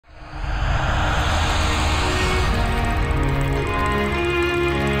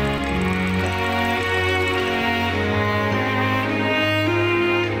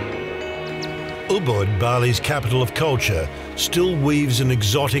Ubud, Bali's capital of culture, still weaves an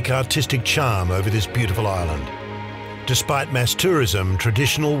exotic artistic charm over this beautiful island. Despite mass tourism,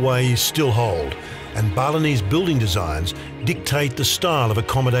 traditional ways still hold, and Balinese building designs dictate the style of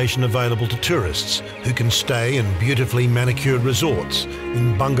accommodation available to tourists who can stay in beautifully manicured resorts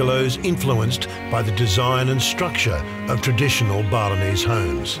in bungalows influenced by the design and structure of traditional Balinese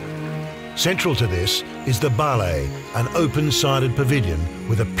homes. Central to this is the Bale, an open-sided pavilion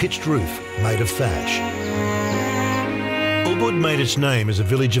with a pitched roof made of thatch. Ubud made its name as a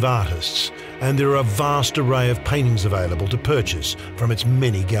village of artists, and there are a vast array of paintings available to purchase from its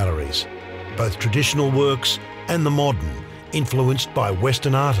many galleries, both traditional works and the modern, influenced by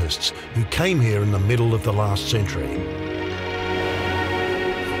Western artists who came here in the middle of the last century.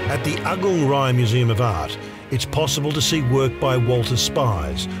 At the Agung Rai Museum of Art, it's possible to see work by Walter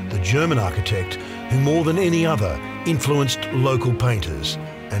Spies, the German architect who more than any other influenced local painters,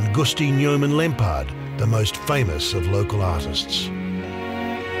 and Gusti Neumann Lempard, the most famous of local artists.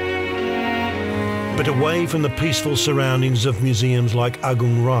 But away from the peaceful surroundings of museums like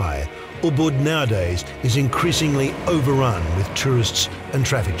Agung Rai, Ubud nowadays is increasingly overrun with tourists and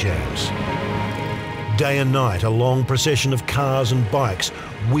traffic jams. Day and night, a long procession of cars and bikes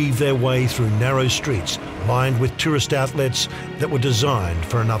weave their way through narrow streets lined with tourist outlets that were designed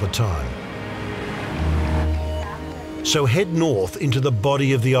for another time. So head north into the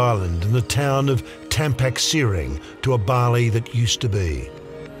body of the island and the town of Tampaksiring to a Bali that used to be.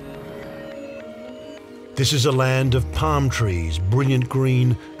 This is a land of palm trees, brilliant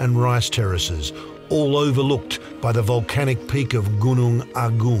green and rice terraces, all overlooked by the volcanic peak of Gunung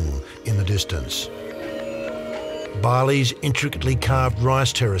Agung in the distance. Bali's intricately carved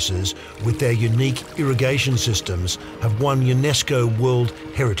rice terraces with their unique irrigation systems have won UNESCO World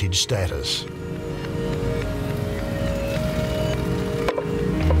Heritage status.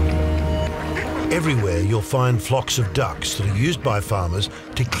 Everywhere you'll find flocks of ducks that are used by farmers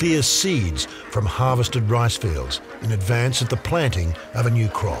to clear seeds from harvested rice fields in advance of the planting of a new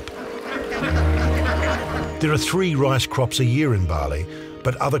crop. There are 3 rice crops a year in Bali,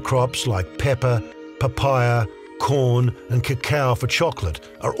 but other crops like pepper, papaya, corn and cacao for chocolate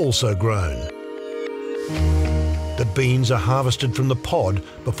are also grown. The beans are harvested from the pod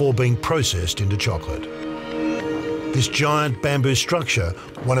before being processed into chocolate. This giant bamboo structure,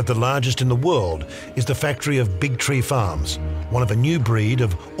 one of the largest in the world, is the factory of Big Tree Farms, one of a new breed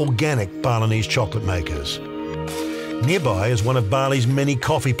of organic Balinese chocolate makers. Nearby is one of Bali's many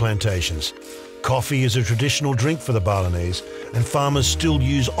coffee plantations. Coffee is a traditional drink for the Balinese, and farmers still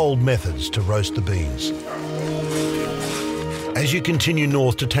use old methods to roast the beans. As you continue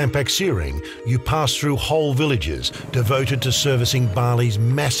north to Tampaksiring, you pass through whole villages devoted to servicing Bali's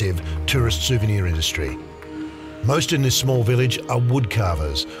massive tourist souvenir industry. Most in this small village are wood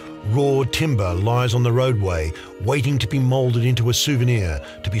carvers. Raw timber lies on the roadway, waiting to be moulded into a souvenir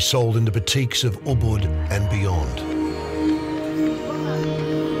to be sold in the boutiques of Ubud and beyond.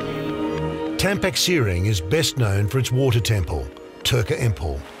 Tampaksiring is best known for its water temple, Turka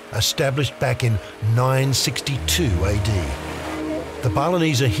Empul, established back in 962 AD. The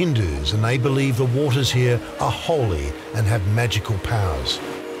Balinese are Hindus and they believe the waters here are holy and have magical powers.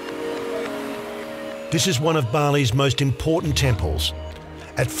 This is one of Bali's most important temples.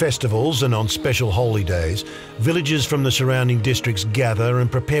 At festivals and on special holy days, villagers from the surrounding districts gather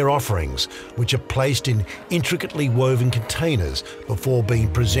and prepare offerings, which are placed in intricately woven containers before being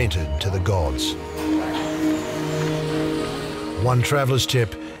presented to the gods. One traveller's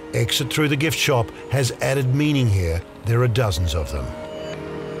tip: exit through the gift shop has added meaning here. There are dozens of them.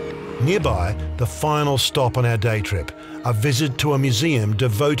 Nearby, the final stop on our day trip, a visit to a museum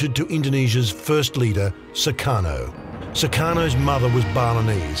devoted to Indonesia's first leader, Sukarno. Sukarno's mother was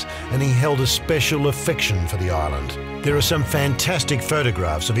Balinese, and he held a special affection for the island. There are some fantastic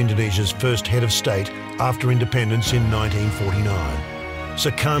photographs of Indonesia's first head of state after independence in 1949.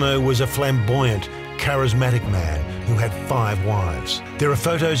 Sukarno was a flamboyant, charismatic man who had 5 wives. There are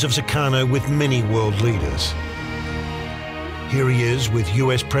photos of Sukarno with many world leaders. Here he is with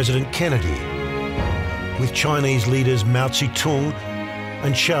US President Kennedy, with Chinese leaders Mao Zedong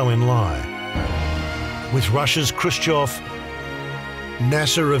and Zhou Enlai, with Russia's Khrushchev,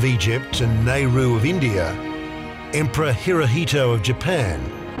 Nasser of Egypt and Nehru of India, Emperor Hirohito of Japan,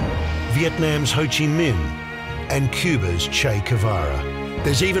 Vietnam's Ho Chi Minh, and Cuba's Che Guevara.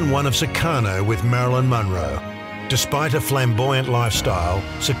 There's even one of Sukarno with Marilyn Monroe. Despite a flamboyant lifestyle,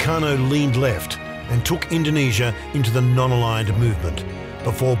 Sukarno leaned left and took Indonesia into the non-aligned movement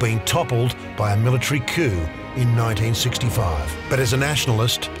before being toppled by a military coup in 1965. But as a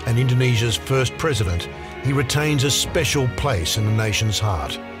nationalist and Indonesia's first president, he retains a special place in the nation's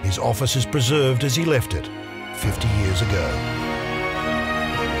heart. His office is preserved as he left it 50 years ago.